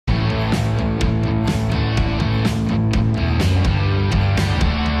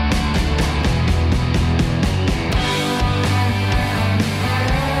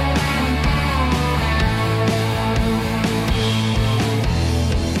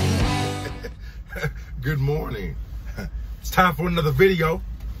Good morning. It's time for another video.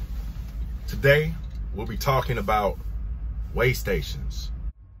 Today, we'll be talking about weigh stations.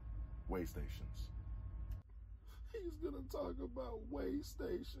 Weigh stations. He's gonna talk about weigh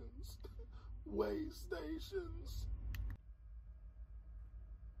stations. Weigh stations.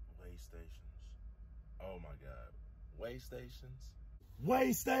 Weigh stations. Oh my God. Weigh stations?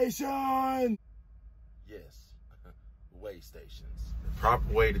 Weigh station! Yes. Weigh stations. The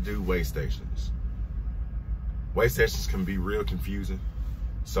proper way to do weigh stations. Weigh stations can be real confusing.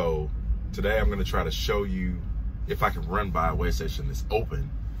 So today I'm gonna try to show you, if I can run by a weigh station that's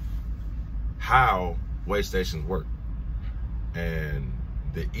open, how weigh stations work. And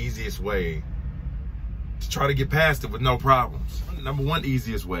the easiest way to try to get past it with no problems. Number one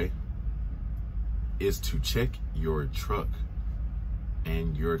easiest way is to check your truck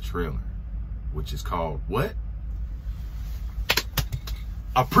and your trailer, which is called what?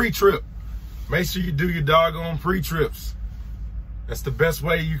 A pre-trip. Make sure you do your doggone pre-trips. That's the best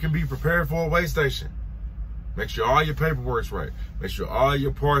way you can be prepared for a weigh station. Make sure all your paperwork's right. Make sure all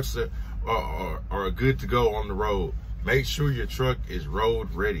your parts are good to go on the road. Make sure your truck is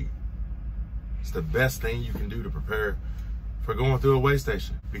road ready. It's the best thing you can do to prepare for going through a weigh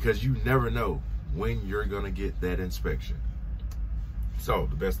station, because you never know when you're gonna get that inspection. So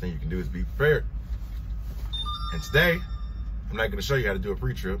the best thing you can do is be prepared. And today, I'm not gonna show you how to do a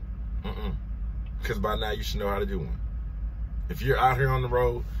pre-trip, because by now you should know how to do one. If you're out here on the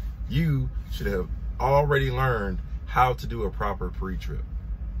road, you should have already learned how to do a proper pre-trip.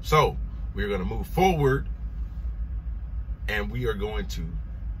 So we're gonna move forward and we are going to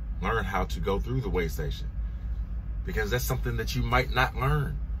learn how to go through the weigh station, because that's something that you might not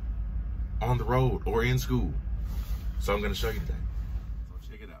learn on the road or in school. So I'm gonna show you today. So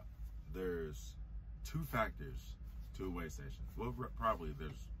check it out. There's two factors to a weigh station. Well, probably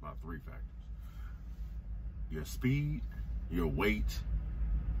there's about three factors. Your speed, your weight,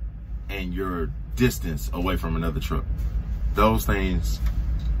 and your distance away from another truck. Those things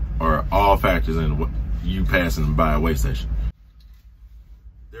are all factors in you passing by a weigh station.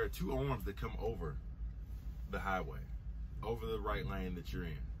 There are two arms that come over the highway, over the right lane that you're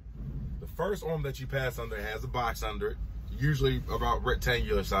in. The first arm that you pass under has a box under it, usually about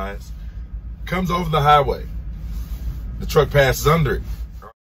rectangular size, comes over the highway. The truck passes under it.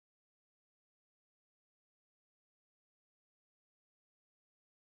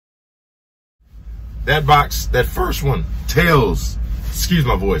 That box, that first one, tells, excuse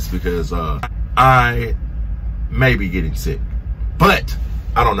my voice because I may be getting sick, but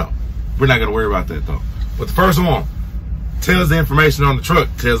I don't know. We're not gonna worry about that though. But the first arm tells the information on the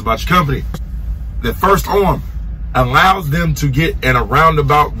truck, tells about your company. The first arm allows them to get an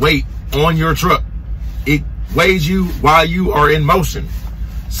roundabout weight on your truck. It weighs you while you are in motion.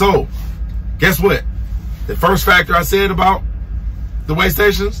 So guess what? The first factor I said about the weigh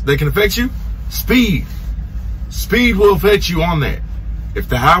stations that can affect you, speed. Speed will affect you on that. If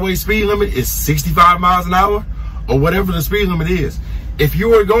the highway speed limit is 65 miles an hour or whatever the speed limit is, if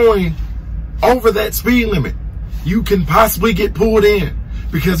you are going over that speed limit, you can possibly get pulled in,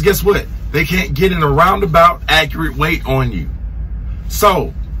 because guess what? They can't get in a roundabout accurate weight on you.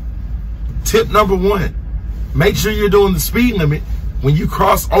 So tip number one, make sure you're doing the speed limit when you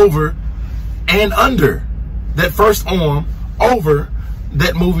cross over and under that first arm over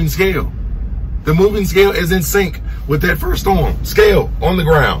that moving scale. The moving scale is in sync with that first arm. Scale on the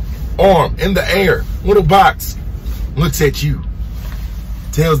ground, arm in the air, little box looks at you,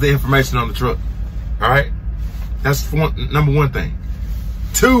 tells the information on the truck. All right, that's number one thing.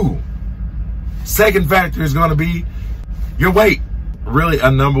 Two, second factor is going to be your weight. Really a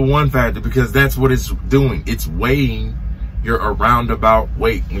number one factor, because that's what it's doing. It's weighing your roundabout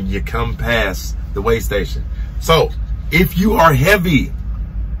weight when you come past the weigh station. So if you are heavy,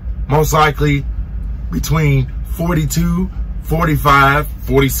 most likely between 42, 45,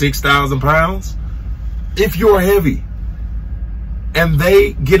 46,000 pounds. If you're heavy and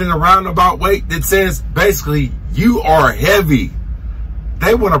they get in a roundabout weight that says basically you are heavy,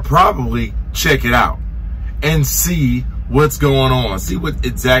 they want to probably check it out and see what's going on, see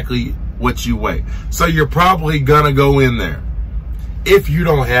exactly what you weigh. So you're probably gonna go in there if you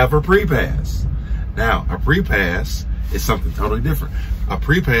don't have a pre-pass. Now, a pre-pass is something totally different. A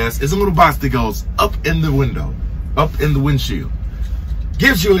pre-pass is a little box that goes up in the window, up in the windshield.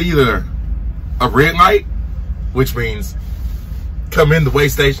 Gives you either a red light, which means come in the weigh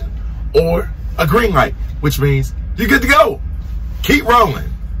station, or a green light, which means you're good to go. Keep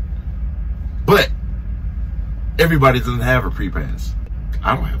rolling. But everybody doesn't have a pre-pass.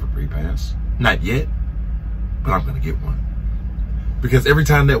 I don't have a pre-pass. Not yet, but I'm gonna get one. Because every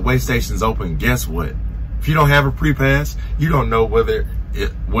time that weigh station's open, guess what? If you don't have a pre-pass, you don't know whether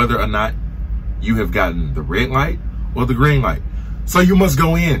or not you have gotten the red light or the green light. So you must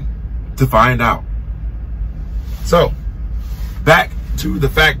go in to find out. So back to the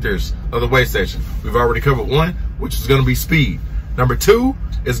factors of the weigh station. We've already covered one, which is going to be speed. Number two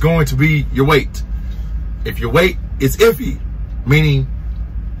is going to be your weight. If your weight is iffy, meaning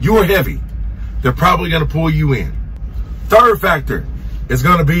you are heavy, they're probably going to pull you in. Third factor is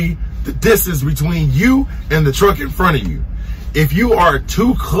going to be the distance between you and the truck in front of you. If you are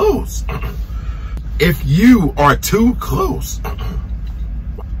too close,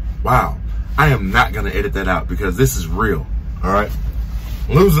 wow, I am not going to edit that out because this is real. All right.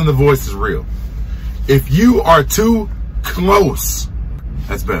 Losing the voice is real. If you are too close,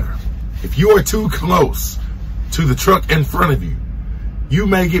 that's better. If you are too close to the truck in front of you, you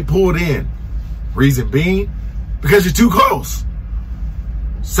may get pulled in. Reason being, because you're too close.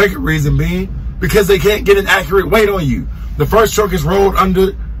 Second reason being, because they can't get an accurate weight on you. The first truck is rolled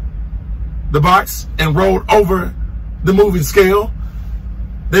under the box and rolled over the moving scale.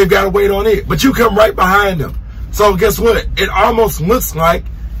 They've got a weight on it, but you come right behind them. So guess what? It almost looks like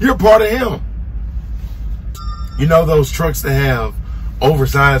you're part of him. You know those trucks that have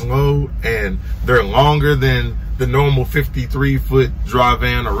oversized load and they're longer than the normal 53-foot dry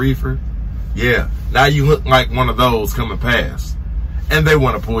van or reefer? Yeah, now you look like one of those coming past and they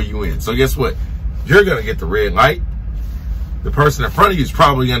want to pull you in. So guess what? You're going to get the red light. The person in front of you is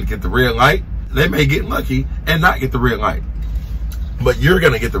probably going to get the red light. They may get lucky and not get the red light, but you're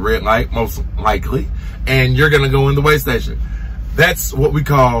going to get the red light most likely, and you're going to go in the weigh station. That's what we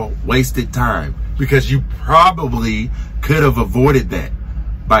call wasted time, because you probably could have avoided that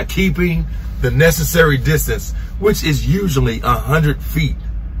by keeping the necessary distance, which is usually 100 feet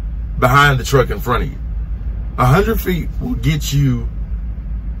behind the truck in front of you. 100 feet will get you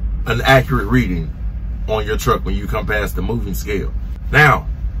an accurate reading on your truck when you come past the moving scale. Now,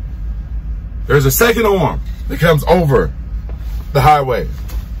 there's a second arm that comes over the highway.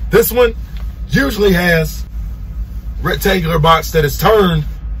 This one usually has a rectangular box that is turned,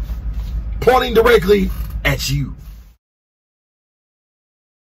 pointing directly at you.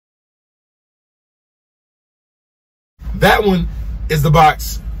 That one is the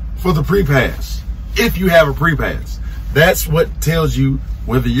box for the pre-pass. If you have a pre-pass, that's what tells you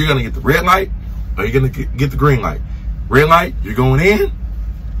whether you're going to get the red light or you're going to get the green light. Red light, you're going in.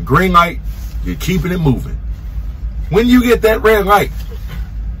 Green light, you're keeping it moving. When you get that red light,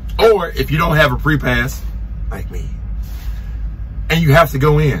 or if you don't have a pre-pass, like me, and you have to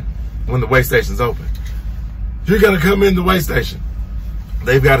go in when the weigh station's open, you're going to come in the weigh station.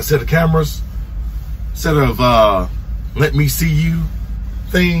 They've got a set of cameras, set of let me see you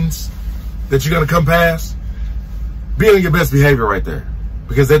things that you're going to come past. Be on your best behavior right there,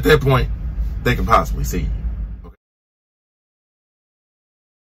 because at that point, they can possibly see you.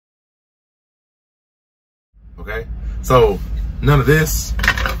 Okay? So, none of this.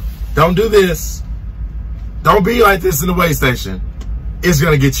 Don't do this. Don't be like this in the weigh station. It's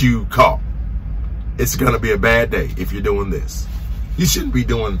going to get you caught. It's going to be a bad day if you're doing this. You shouldn't be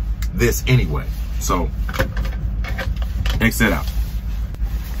doing this anyway. So, X that out.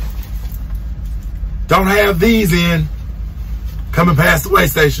 Don't have these in coming past the weigh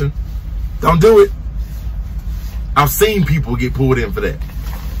station. Don't do it. I've seen people get pulled in for that.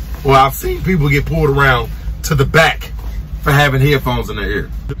 Well, I've seen people get pulled around to the back for having headphones in their ear.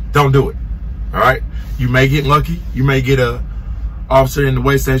 Don't do it. All right? You may get lucky. You may get a officer in the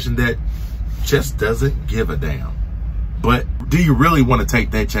weigh station that just doesn't give a damn. But do you really want to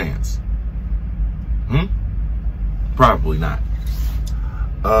take that chance? Probably not.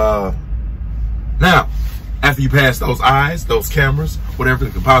 Now, after you pass those eyes, those cameras, whatever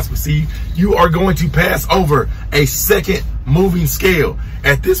they can possibly see, you are going to pass over a second moving scale.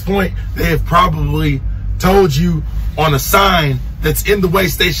 At this point, they have probably told you on a sign that's in the weigh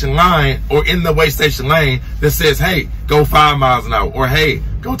station line or in the weigh station lane that says, hey, go 5 miles an hour, or hey,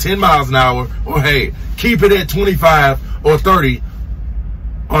 go 10 miles an hour, or hey, keep it at 25 or 30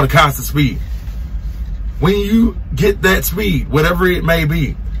 on a constant speed. When you get that speed, whatever it may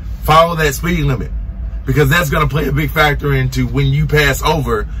be, follow that speed limit, because that's going to play a big factor into when you pass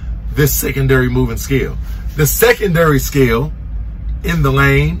over this secondary moving scale. The secondary scale in the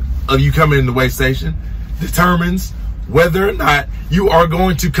lane of you coming in the weigh station determines whether or not you are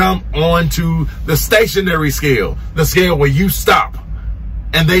going to come onto the stationary scale, the scale where you stop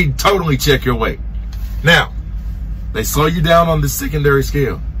and they totally check your weight. Now, they slow you down on the secondary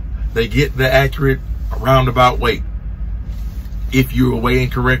scale. They get the accurate roundabout weight. If you are weighing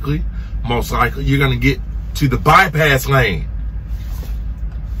correctly, most likely you're going to get to the bypass lane.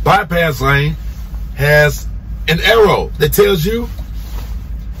 Bypass lane has an arrow that tells you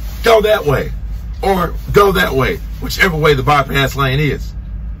go that way or go that way, whichever way the bypass lane is.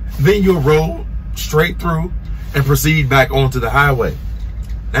 Then you'll roll straight through and proceed back onto the highway.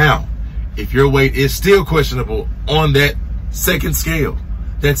 Now, if your weight is still questionable on that second scale,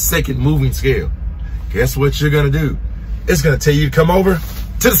 that second moving scale, guess what you're gonna do? It's gonna tell you to come over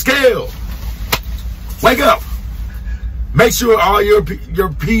to the scale. Wake up. Make sure all your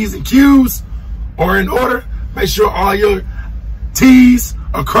P's and Q's are in order. Make sure all your T's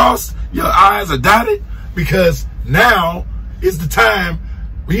are crossed, your I's are dotted, because now is the time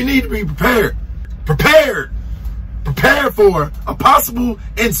where you need to be prepared. Prepare for a possible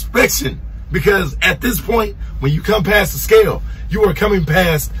inspection, because at this point, when you come past the scale, you are coming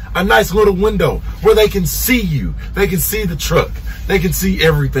past a nice little window where they can see you. They can see the truck. They can see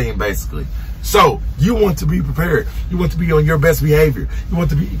everything, basically. So you want to be prepared. You want to be on your best behavior. You want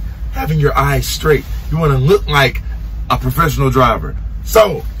to be having your eyes straight. You want to look like a professional driver.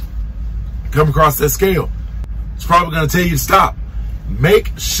 So come across that scale. It's probably going to tell you to stop.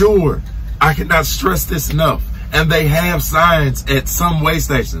 Make sure, I cannot stress this enough, and they have signs at some weigh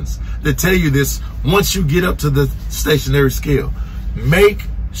stations that tell you this once you get up to the stationary scale. Make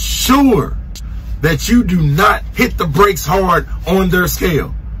sure that you do not hit the brakes hard on their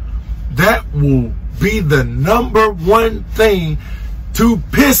scale. That will be the #1 thing to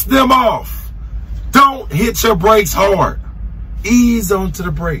piss them off. Don't hit your brakes hard. Ease onto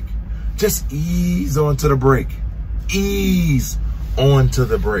the brake. Just ease onto the brake. Ease onto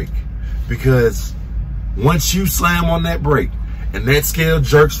the brake. Because once you slam on that brake and that scale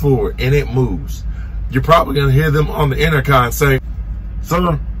jerks forward and it moves, you're probably going to hear them on the intercom say,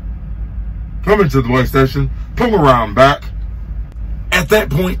 "Sir, come into the weigh station, come around back." At that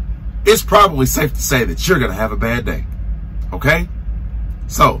point, it's probably safe to say that you're going to have a bad day. Okay?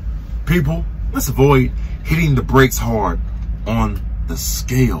 So, people, let's avoid hitting the brakes hard on the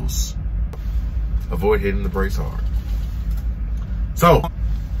scales. Avoid hitting the brakes hard. So,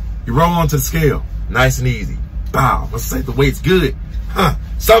 you roll onto the scale, nice and easy. Bow. Let's say the weight's good.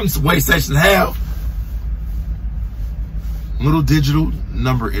 Some weigh stations have little digital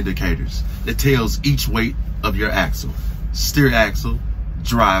number indicators that tells each weight of your axle. Steer axle,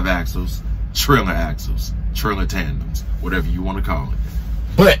 drive axles, trailer tandems, whatever you want to call it.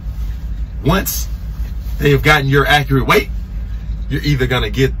 But once they have gotten your accurate weight, you're either going to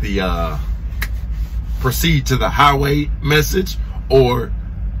get the proceed to the highway message or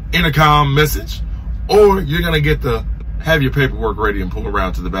intercom message, or you're going to get the have your paperwork ready and pull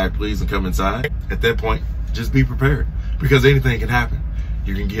around to the back, please, and come inside. At that point, just be prepared, because anything can happen.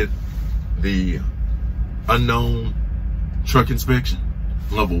 You can get the unknown truck inspection,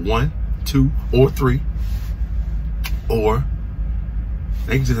 level 1, 2, or 3, or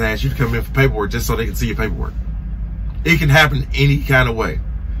they can just ask you to come in for paperwork just so they can see your paperwork. It can happen any kind of way.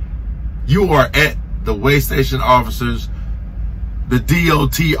 You are at the weigh station officers, the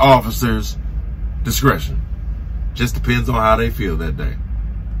DOT officers' discretion. Just depends on how they feel that day.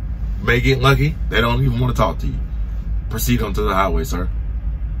 May get lucky, they don't even want to talk to you. Proceed onto the highway, sir.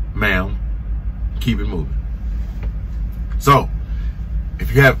 Ma'am, keep it moving. So,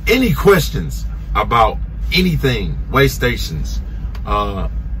 if you have any questions about anything, weigh stations,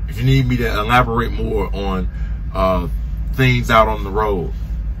 if you need me to elaborate more on things out on the road,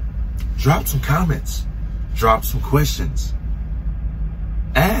 drop some comments, drop some questions.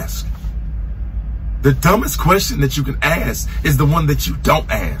 Ask. The dumbest question that you can ask is the one that you don't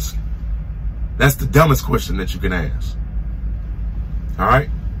ask. That's the dumbest question that you can ask. All right?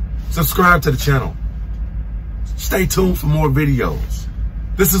 Subscribe to the channel. Stay tuned for more videos.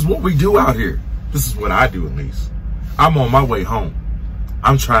 This is what we do out here. This is what I do, at least. I'm on my way home.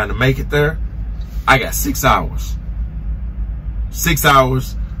 I'm trying to make it there. I got 6 hours. 6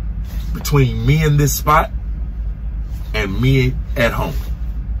 hours between me in this spot and me at home.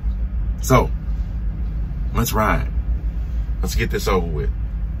 So, let's ride. Let's get this over with.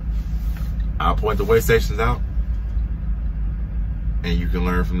 I'll point the weigh stations out, and you can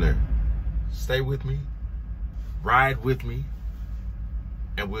learn from there. Stay with me, ride with me,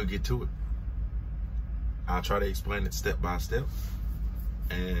 and we'll get to it. I'll try to explain it step by step,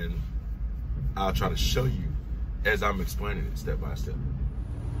 and I'll try to show you as I'm explaining it step by step.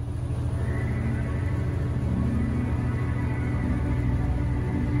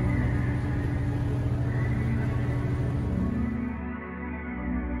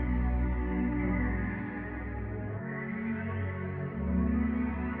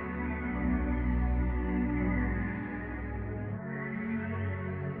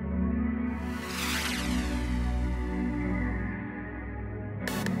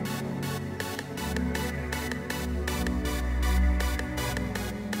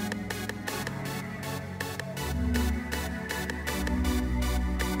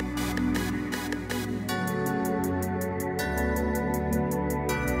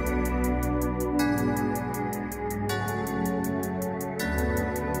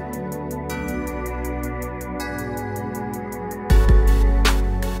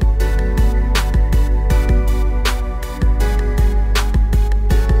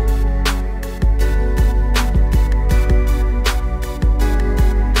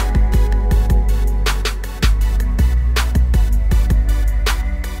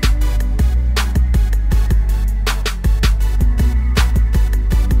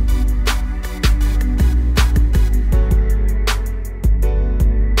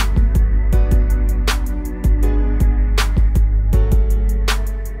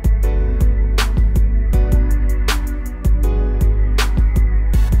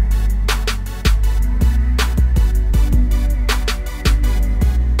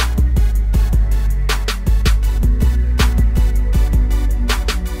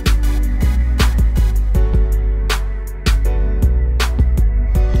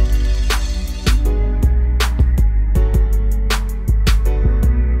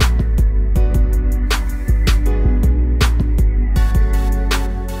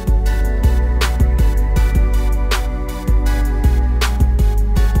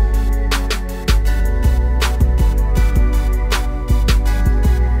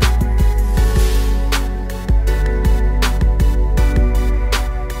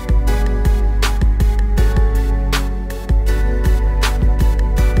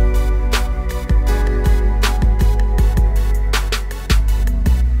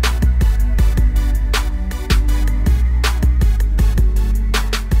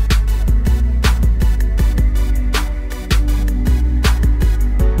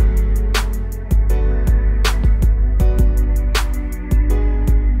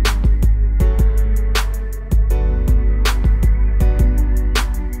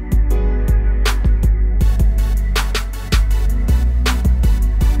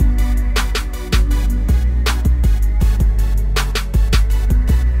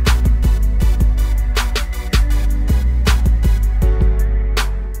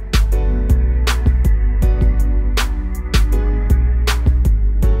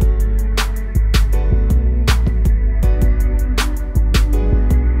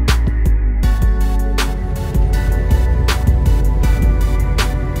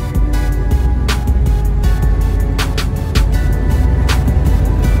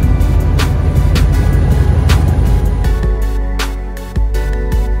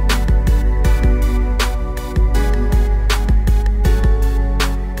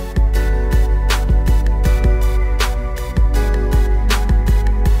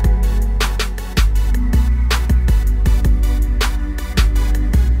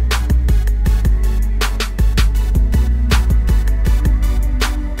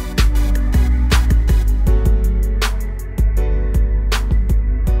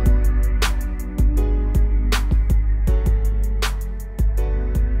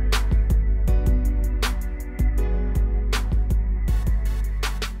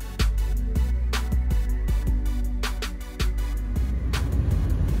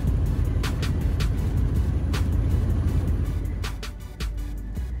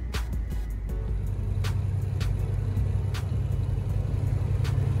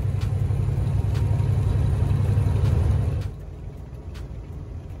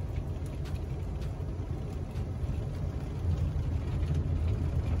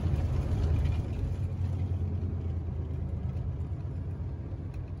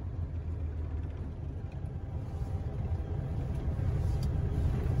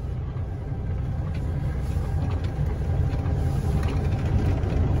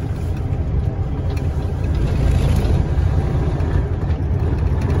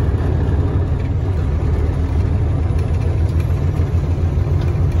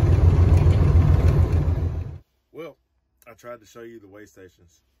 I tried to show you the weigh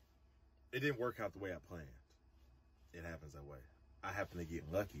stations. It didn't work out the way I planned. It happens that way. I happened to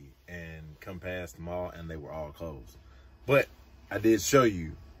get lucky and come past them all, and they were all closed. But I did show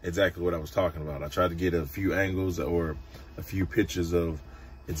you exactly what I was talking about. I tried to get a few angles or a few pictures of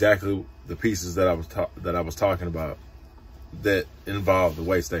exactly the pieces that I was talking about that involved the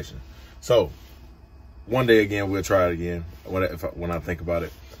weigh station. So one day again, we'll try it again when I think about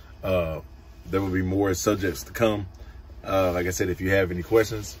it. There will be more subjects to come. Like I said, if you have any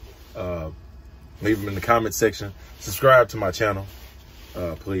questions, leave them in the comment section. Subscribe to my channel,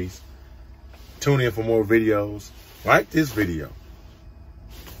 please. Tune in for more videos. Like this video.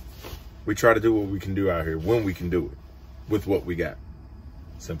 We try to do what we can do out here when we can do it with what we got.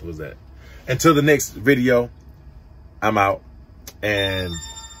 Simple as that. Until the next video, I'm out. And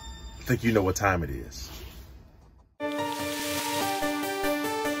I think you know what time it is.